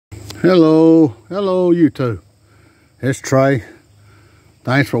Hello YouTube. It's Trey.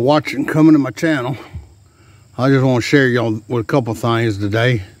 Thanks for watching, coming to my channel. I just want to share y'all with a couple things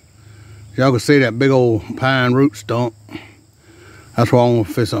today. Y'all can see that big old pine root stump. That's why I'm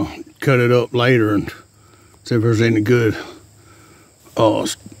gonna cut it up later and see if there's any good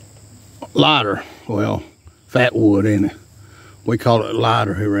lighter, well, fat wood in it. We call it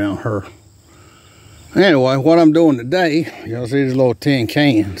lighter around here. Anyway, what I'm doing today, y'all see these little tin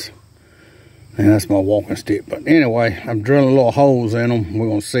cans. And that's my walking stick. But anyway, I'm drilling little holes in them. We're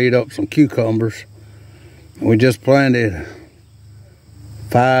gonna seed up some cucumbers. We just planted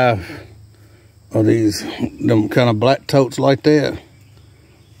 5 of these, them kind of black totes like that,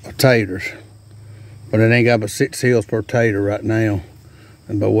 of taters. But it ain't got but 6 hills per tater right now.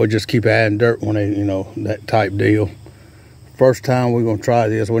 But we'll just keep adding dirt when they, you know, that type deal. First time we're gonna try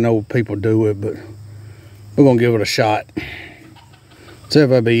this. We know people do it, but we're gonna give it a shot. See if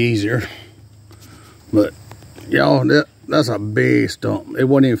that'll be easier. But y'all, that's a big stump. It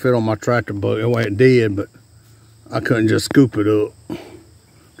wouldn't even fit on my tractor bucket. Well, it did, but I couldn't just scoop it up.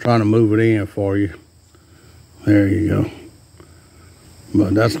 Trying to move it in for you. There you go.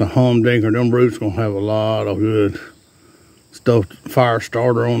 But that's the humdinger. Them roots gonna have a lot of good stuff, fire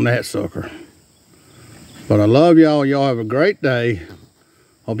starter on that sucker. But I love y'all. Y'all have a great day.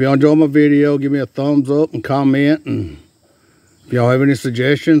 Hope y'all enjoy my video. Give me a thumbs up and comment. And if y'all have any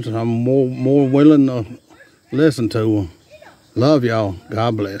suggestions, I'm more willing to listen to them. Love y'all.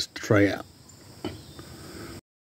 God bless. Trey out.